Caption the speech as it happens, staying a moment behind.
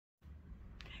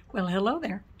Well, hello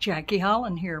there. Jackie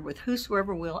Holland here with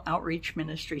Whosoever Will Outreach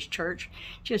Ministries Church.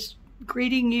 Just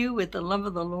greeting you with the love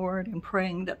of the Lord and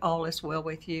praying that all is well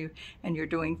with you and you're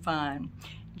doing fine.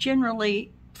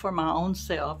 Generally, for my own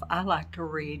self, I like to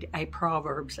read a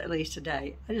Proverbs at least a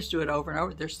day. I just do it over and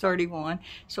over. There's 31,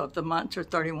 so if the months are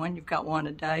 31, you've got one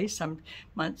a day. Some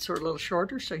months are a little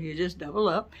shorter, so you just double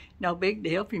up. No big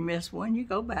deal. If you miss one, you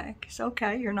go back. It's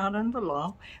okay. You're not under the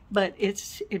law, but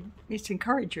it's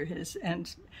encouraging.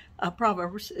 And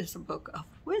Proverbs is a book of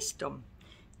wisdom.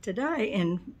 Today,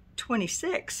 in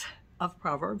 26 of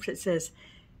Proverbs, it says,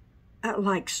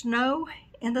 like snow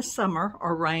in the summer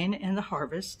or rain in the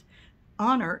harvest,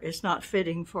 honor is not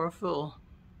fitting for a fool.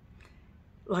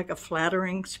 Like a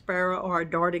flattering sparrow or a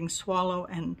darting swallow,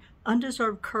 an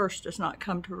undeserved curse does not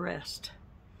come to rest.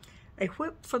 A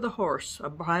whip for the horse, a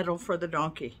bridle for the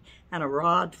donkey, and a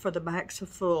rod for the backs of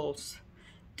fools.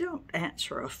 Don't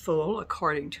answer a fool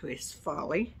according to his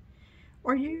folly,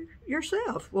 or you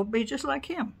yourself will be just like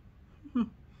him.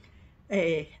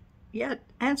 Yet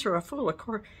answer a fool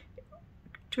according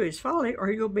to his folly,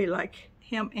 or you'll be like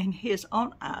him in his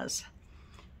own eyes.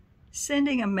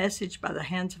 Sending a message by the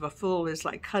hands of a fool is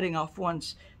like cutting off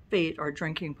one's feet or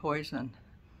drinking poison.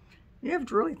 You have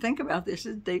to really think about this.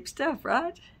 It's deep stuff,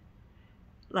 right?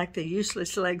 Like the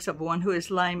useless legs of one who is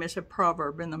lame is a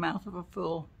proverb in the mouth of a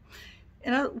fool.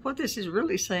 And what this is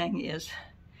really saying is,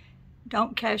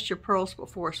 don't cast your pearls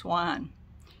before swine.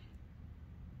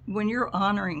 When you're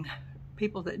honoring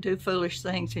people that do foolish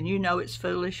things and you know it's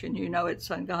foolish and you know it's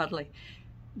ungodly,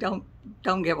 don't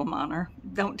give them honor.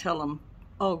 Don't tell them,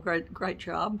 oh, great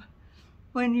job,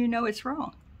 when you know it's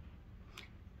wrong.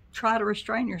 Try to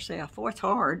restrain yourself. Well, it's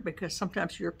hard because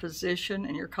sometimes your position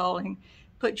and your calling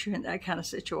puts you in that kind of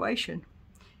situation.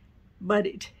 But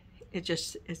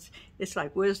it's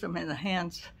like wisdom in the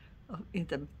hands of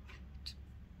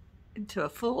to a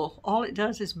fool. All it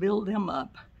does is build them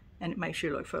up, and it makes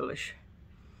you look foolish.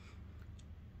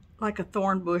 Like a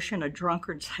thorn bush in a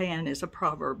drunkard's hand is a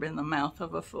proverb in the mouth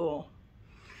of a fool.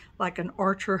 Like an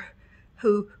archer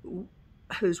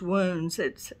whose wounds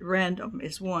at random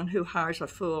is one who hires a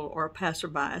fool or a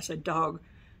passerby as a dog.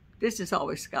 This has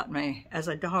always got me. As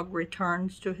a dog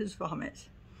returns to his vomit,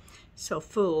 so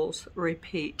fools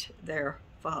repeat their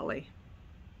folly.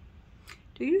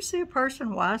 Do you see a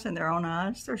person wise in their own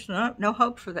eyes? There's no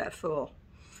hope for that fool.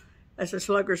 As the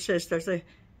sluggard says, there's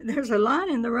a line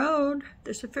in the road.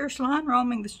 There's a fierce line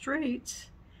roaming the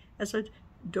streets. As a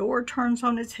door turns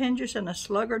on its hinges and a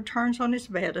sluggard turns on his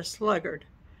bed, a sluggard,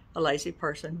 a lazy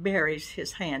person, buries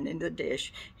his hand in the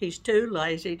dish. He's too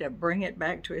lazy to bring it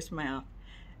back to his mouth.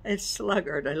 A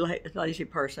sluggard, a lazy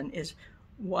person, is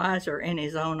wiser in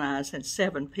his own eyes than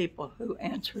 7 people who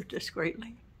answer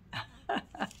discreetly.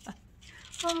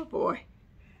 Oh boy,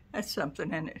 that's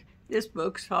something in it. This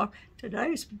book's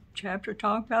today's chapter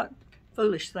talk about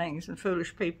foolish things and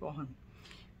foolish people, and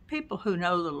people who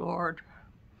know the Lord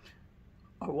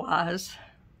are wise,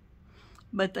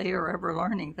 but they are ever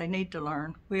learning. They need to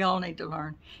learn. We all need to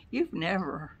learn. You've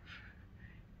never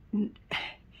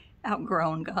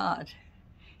outgrown God.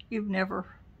 You've never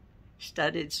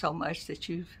studied so much that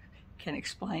you can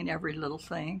explain every little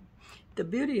thing. The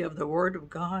beauty of the Word of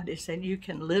God is that you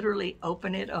can literally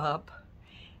open it up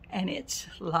and it's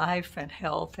life and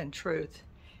health and truth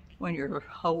when your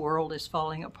whole world is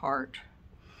falling apart.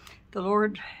 The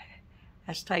Lord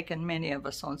has taken many of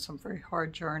us on some very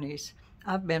hard journeys.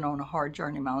 I've been on a hard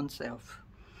journey my own self.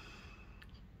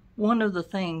 One of the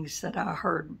things that I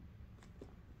heard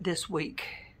this week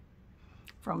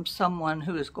from someone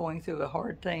who is going through a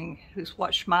hard thing, who's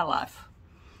watched my life,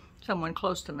 someone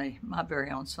close to me, my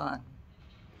very own son.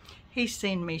 He's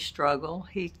seen me struggle.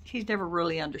 He's never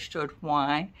really understood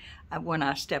why when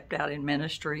I stepped out in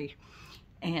ministry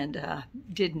and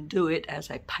didn't do it as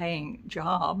a paying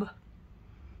job.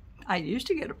 I used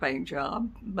to get a paying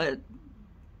job, but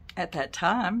at that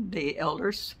time, the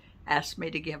elders asked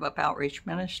me to give up outreach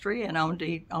ministry and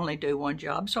only do one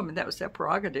job. So, I mean, that was their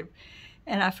prerogative.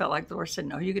 And I felt like the Lord said,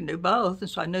 no, you can do both. And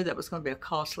so I knew that was going to be a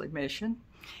costly mission.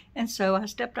 And so I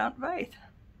stepped out in faith.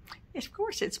 Of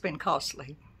course, it's been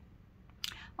costly.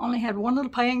 Only had one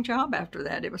little paying job after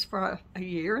that. It was for a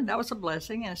year, and that was a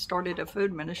blessing. And I started a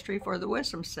food ministry for the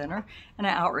Wisdom Center and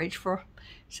an outreach for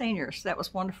seniors. That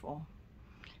was wonderful.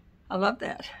 I love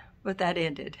that. But that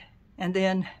ended. And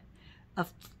then a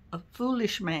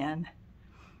foolish man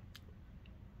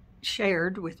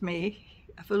shared with me,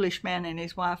 a foolish man and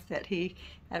his wife, that he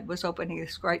was opening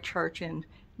this great church in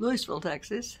Louisville,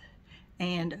 Texas.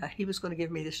 And he was going to give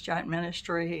me this giant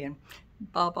ministry and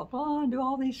blah, blah, blah, and do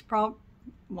all these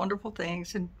wonderful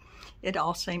things. And It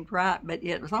all seemed right, but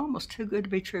yet it was almost too good to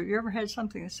be true. You ever had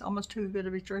something that's almost too good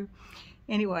to be true?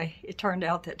 Anyway, it turned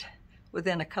out that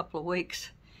within a couple of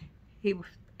weeks,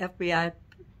 FBI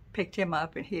picked him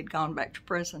up and he had gone back to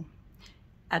prison.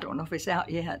 I don't know if he's out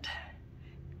yet.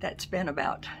 That's been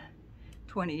about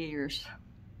 20 years.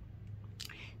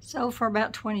 So for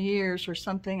about 20 years or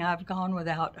something, I've gone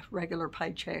without regular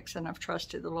paychecks and I've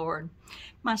trusted the Lord.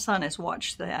 My son has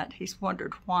watched that. He's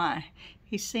wondered why.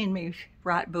 He's seen me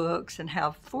write books and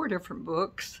have 4 different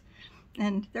books,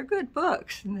 and they're good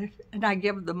books, and I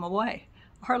give them away.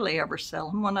 I hardly ever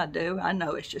sell them. When I do, I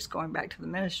know it's just going back to the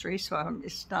ministry, so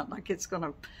it's not like it's going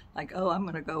to, like, oh, I'm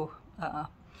going to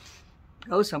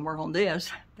go somewhere on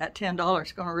this. That $10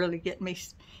 is going to really get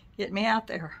me out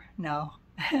there. No.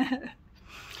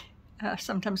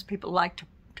 Sometimes people like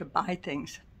to buy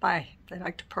things. They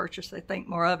like to purchase. They think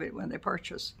more of it when they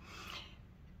purchase.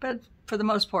 But for the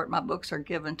most part, my books are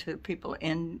given to people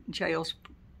in jails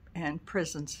and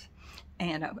prisons,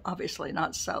 and obviously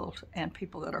not sold, and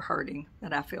people that are hurting,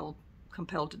 that I feel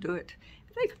compelled to do it.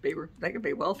 They could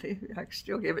be wealthy. I could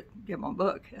still give them a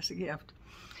book as a gift.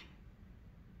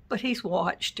 But he's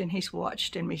watched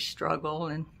me struggle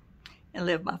and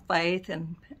live by faith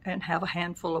and have a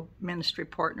handful of ministry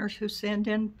partners who send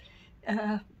in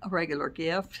a regular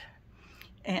gift.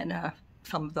 And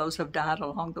some of those have died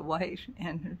along the way,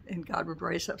 and God would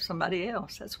raise up somebody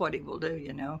else. That's what he will do,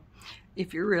 you know,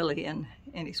 if you're really in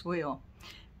his will.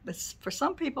 But for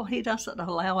some people, he doesn't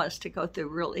allow us to go through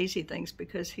real easy things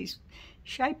because he's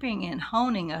shaping and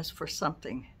honing us for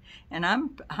something. And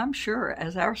I'm sure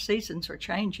as our seasons are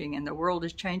changing and the world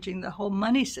is changing, the whole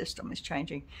money system is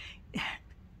changing.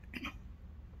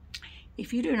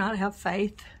 If you do not have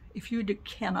faith, if you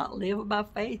cannot live by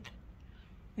faith,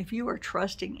 if you are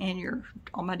trusting in your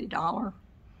almighty dollar,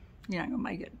 you're not going to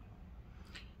make it.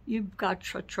 You've got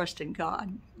to trust in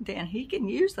God. Then he can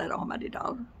use that almighty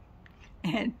dollar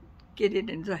and get it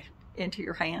into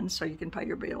your hands so you can pay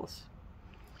your bills.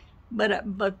 But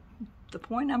the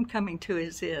point I'm coming to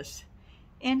is this.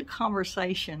 In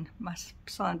conversation, my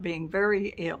son being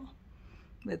very ill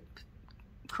with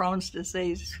Crohn's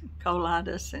disease,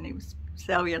 colitis, and he was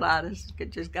cellulitis,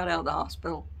 just got out of the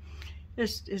hospital.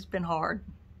 It's been hard.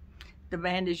 The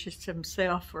bandages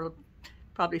himself for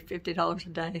probably $50 a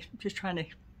day, just trying to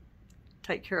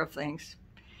take care of things.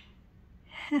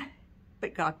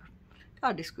 But God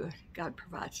is good. God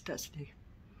provides, doesn't he?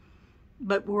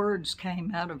 But words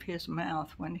came out of his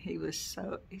mouth when he was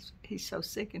he's so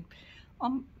sick, and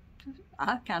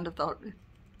I kind of thought,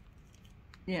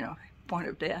 point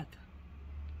of death.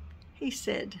 He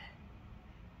said,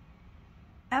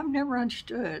 I've never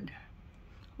understood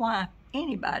why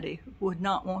anybody would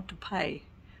not want to pay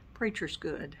preachers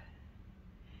good.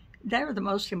 They're the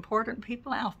most important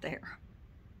people out there.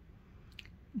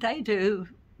 They do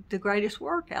the greatest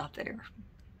work out there,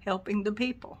 helping the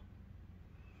people.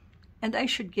 And they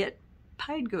should get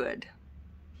paid good.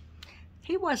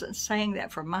 He wasn't saying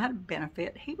that for my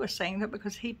benefit. He was saying that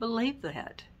because he believed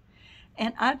that.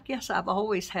 And I guess I've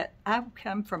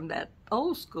come from that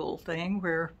old school thing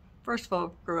where, first of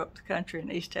all, grew up the country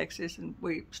in East Texas and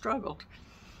we struggled,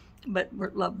 but we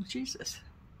loved Jesus.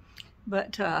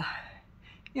 But,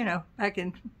 back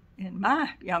in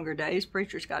my younger days,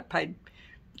 preachers got paid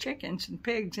chickens and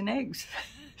pigs and eggs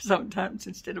sometimes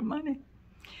instead of money.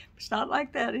 It's not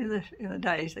like that in the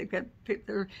days. They've got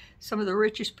some of the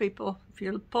richest people. If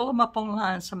you pull them up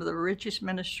online, some of the richest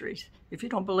ministries. If you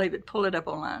don't believe it, pull it up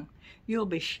online. You'll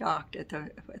be shocked at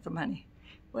the money.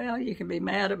 Well, you can be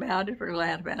mad about it or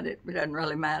glad about it. It doesn't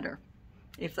really matter.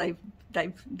 If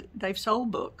they've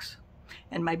sold books,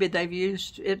 and maybe they've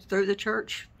used it through the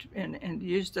church and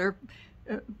used their,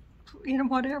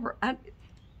 whatever.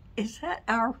 Is that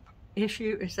our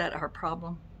issue? Is that our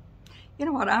problem? You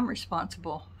know what? I'm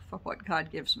responsible for what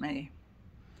God gives me.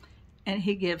 And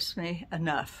he gives me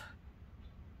enough.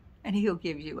 And he'll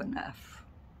give you enough.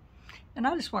 And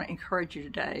I just want to encourage you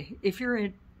today, if you're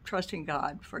trusting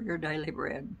God for your daily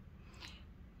bread,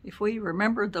 if we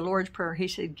remember the Lord's Prayer, he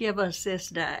said, give us this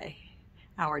day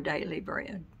our daily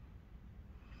bread.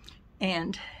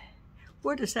 And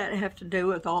what does that have to do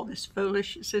with all this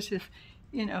foolishness? As if,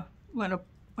 when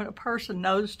a person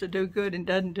knows to do good and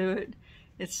doesn't do it,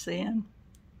 it's sin.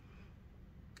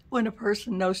 When a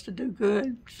person knows to do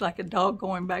good, it's like a dog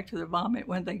going back to the vomit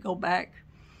when they go back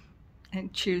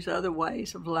and choose other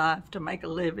ways of life to make a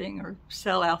living or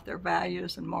sell out their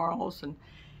values and morals and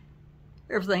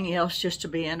everything else just to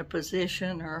be in a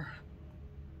position or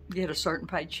get a certain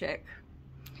paycheck.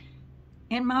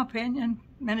 In my opinion,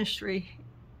 ministry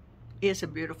is a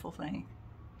beautiful thing.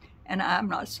 And I'm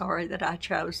not sorry that I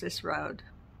chose this road.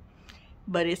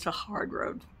 but it's a hard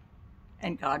road,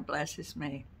 and God blesses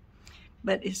me.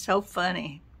 But it's so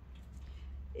funny,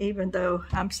 even though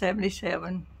I'm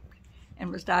 77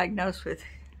 and was diagnosed with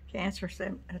cancer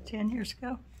 10 years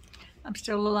ago, I'm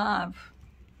still alive.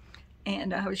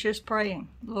 And I was just praying,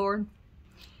 Lord,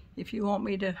 if you want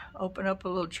me to open up a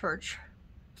little church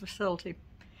facility,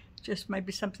 just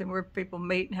maybe something where people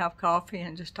meet and have coffee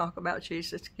and just talk about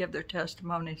Jesus, give their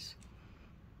testimonies,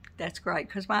 that's great,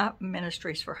 because my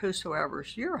ministry is for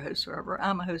whosoever's. You're a whosoever,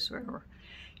 I'm a whosoever.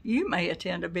 You may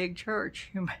attend a big church,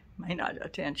 you may not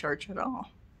attend church at all,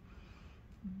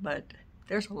 but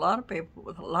there's a lot of people who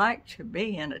would like to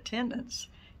be in attendance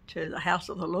to the house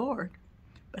of the Lord,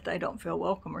 but they don't feel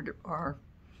welcome or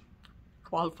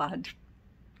qualified,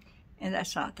 and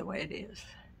that's not the way it is.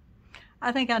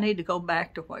 I think I need to go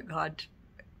back to what God,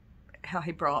 how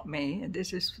He brought me, and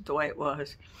this is the way it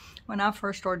was. When I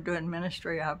first started doing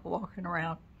ministry, I was walking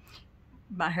around,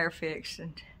 my hair fixed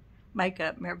and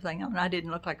makeup and everything on. I didn't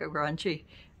look like a grungy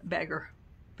beggar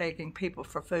begging people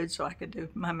for food so I could do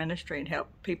my ministry and help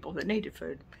people that needed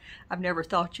food. I've never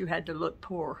thought you had to look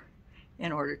poor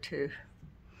in order to.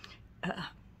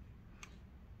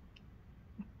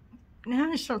 Now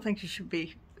I just don't think you should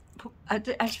be. I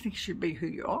just think you should be who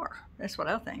you are. That's what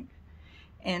I think.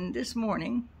 And this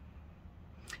morning,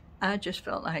 I just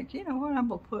felt like, you know what, I'm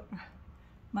going to put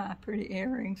my pretty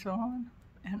earrings on,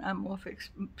 and I'm going to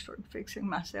start fixing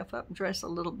myself up and dress a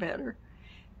little better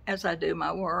as I do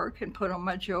my work and put on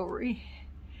my jewelry.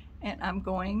 And I'm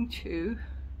going to,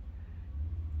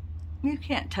 you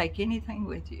can't take anything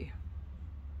with you.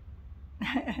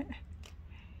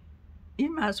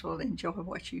 You might as well enjoy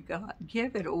what you got.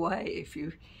 Give it away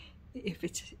if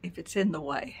it's in the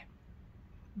way.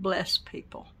 Bless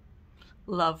people.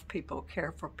 Love people,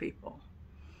 care for people.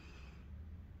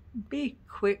 Be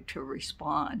quick to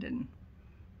respond and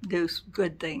do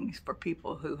good things for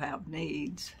people who have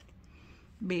needs.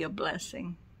 Be a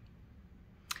blessing.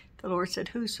 The Lord said,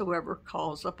 whosoever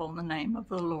calls upon the name of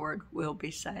the Lord will be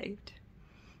saved.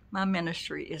 My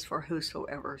ministry is for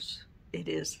whosoever's. It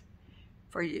is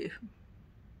for you.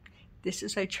 This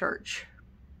is a church.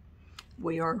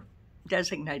 We are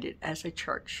designated as a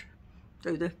church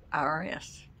through the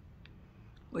IRS.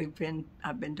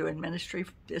 I've been doing ministry.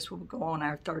 This will go on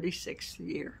our 36th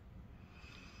year.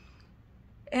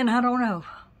 And I don't know.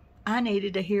 I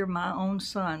needed to hear my own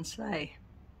son say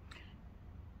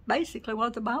basically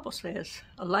what the Bible says.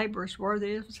 A laborer is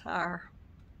worthy of his hire.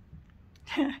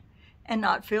 And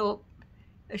not feel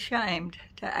ashamed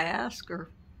to ask or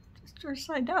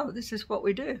say, no, this is what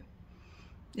we do.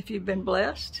 If you've been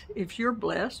blessed, if you're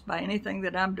blessed by anything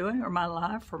that I'm doing or my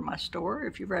life or my store,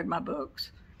 if you've read my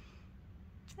books,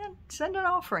 send an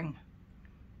offering.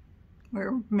 We're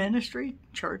a ministry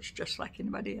church just like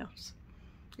anybody else.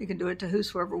 You can do it to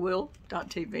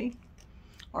whosoeverwill.tv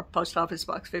or Post Office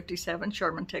Box 57,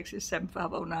 Sherman, Texas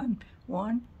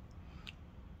 75091.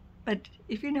 But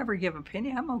if you never give a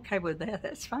penny, I'm okay with that.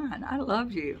 That's fine. I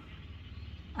love you.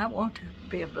 I want to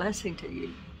be a blessing to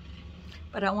you.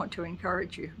 But I want to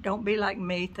encourage you. Don't be like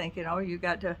me thinking, oh, you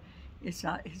got to, it's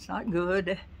not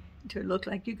good to look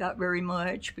like you got very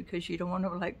much because you don't want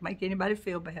to make anybody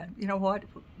feel bad. You know what?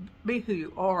 Be who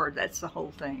you are. That's the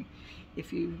whole thing.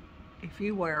 If you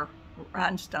wear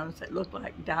rhinestones that look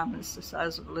like diamonds the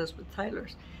size of Elizabeth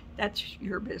Taylor's, that's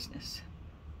your business.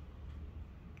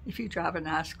 If you drive a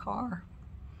nice car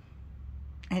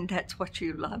and that's what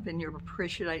you love and you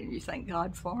appreciate and you thank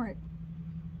God for it,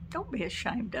 don't be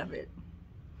ashamed of it.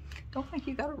 Don't think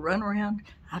you got to run around,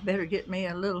 I better get me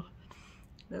a little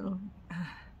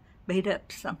beat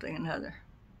up something or another.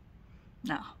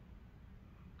 No.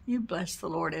 You bless the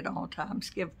Lord at all times.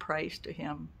 Give praise to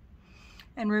Him.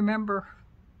 And remember,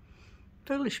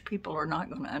 foolish people are not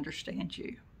going to understand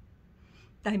you.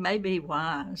 They may be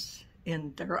wise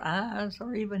in their eyes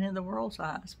or even in the world's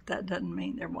eyes, but that doesn't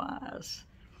mean they're wise.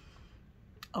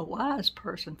 A wise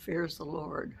person fears the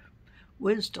Lord.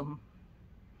 Wisdom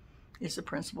is the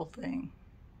principal thing.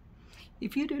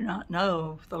 If you do not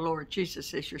know the Lord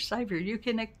Jesus as your Savior, you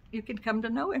can come to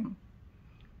know Him.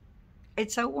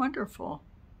 It's so wonderful.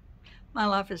 My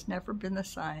life has never been the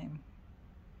same.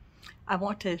 I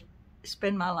want to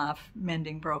spend my life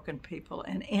mending broken people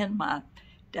and end my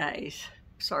days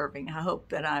serving. I hope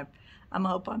that I'm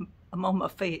on my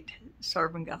feet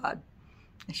serving God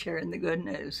and sharing the good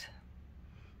news.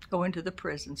 Going to the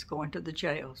prisons, going to the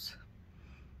jails,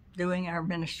 doing our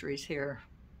ministries here,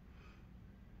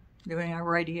 doing our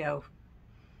radio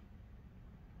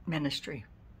ministry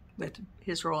with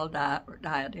His Royal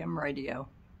Diadem Radio.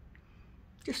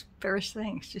 Just various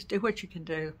things. Just do what you can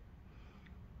do.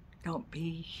 Don't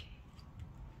be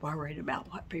worried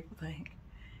about what people think.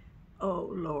 Oh,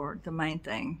 Lord, the main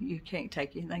thing, you can't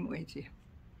take anything with you.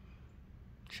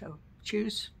 So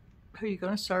choose who you're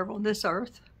going to serve on this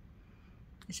earth.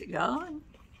 Is it God?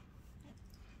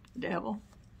 The devil?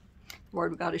 The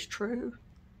Word of God is true.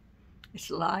 It's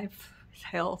life. It's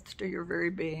health to your very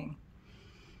being.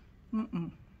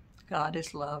 God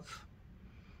is love.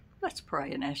 Let's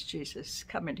pray and ask Jesus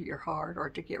come into your heart, or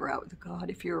to get right with God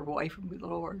if you're away from the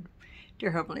Lord.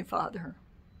 Dear Heavenly Father,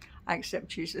 I accept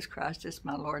Jesus Christ as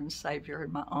my Lord and Savior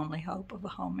and my only hope of a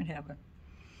home in heaven.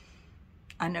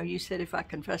 I know you said if I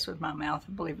confess with my mouth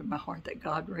and believe in my heart that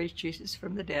God raised Jesus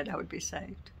from the dead, I would be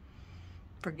saved.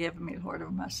 Forgive me, Lord,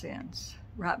 of my sins.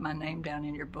 Write my name down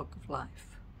in your book of life.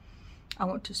 I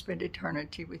want to spend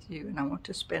eternity with you, and I want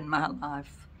to spend my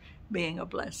life being a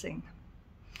blessing.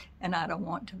 And I don't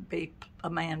want to be a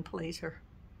man pleaser.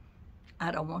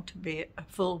 I don't want to be a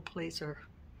fool pleaser.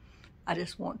 I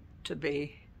just want to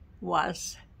be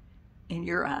wise in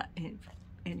your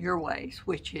ways,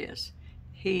 which is,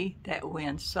 he that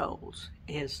wins souls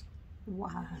is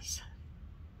wise.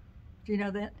 Do you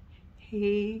know that?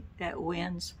 He that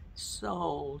wins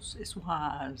souls is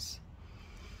wise.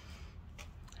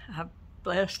 I'm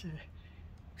blessed to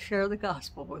share the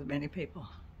gospel with many people.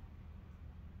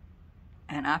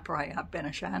 And I pray I've been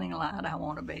a shining light I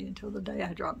want to be until the day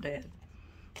I drop dead.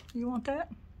 You want that?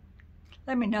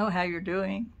 Let me know how you're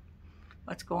doing,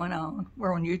 what's going on.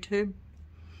 We're on YouTube.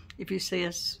 If you see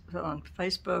us on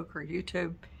Facebook or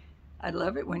YouTube, I'd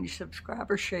love it when you subscribe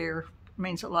or share. It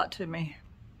means a lot to me.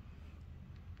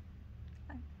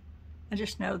 I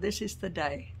just know this is the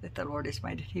day that the Lord has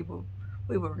made it.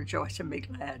 We will rejoice and be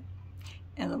glad.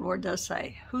 And the Lord does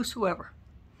say, whosoever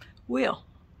will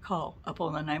call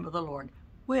upon the name of the Lord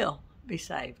will be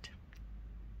saved.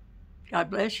 God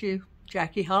bless you.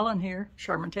 Jackie Holland here,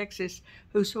 Sherman, Texas.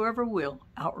 Whosoever will,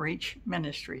 Outreach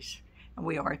Ministries. And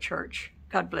we are a church.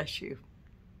 God bless you.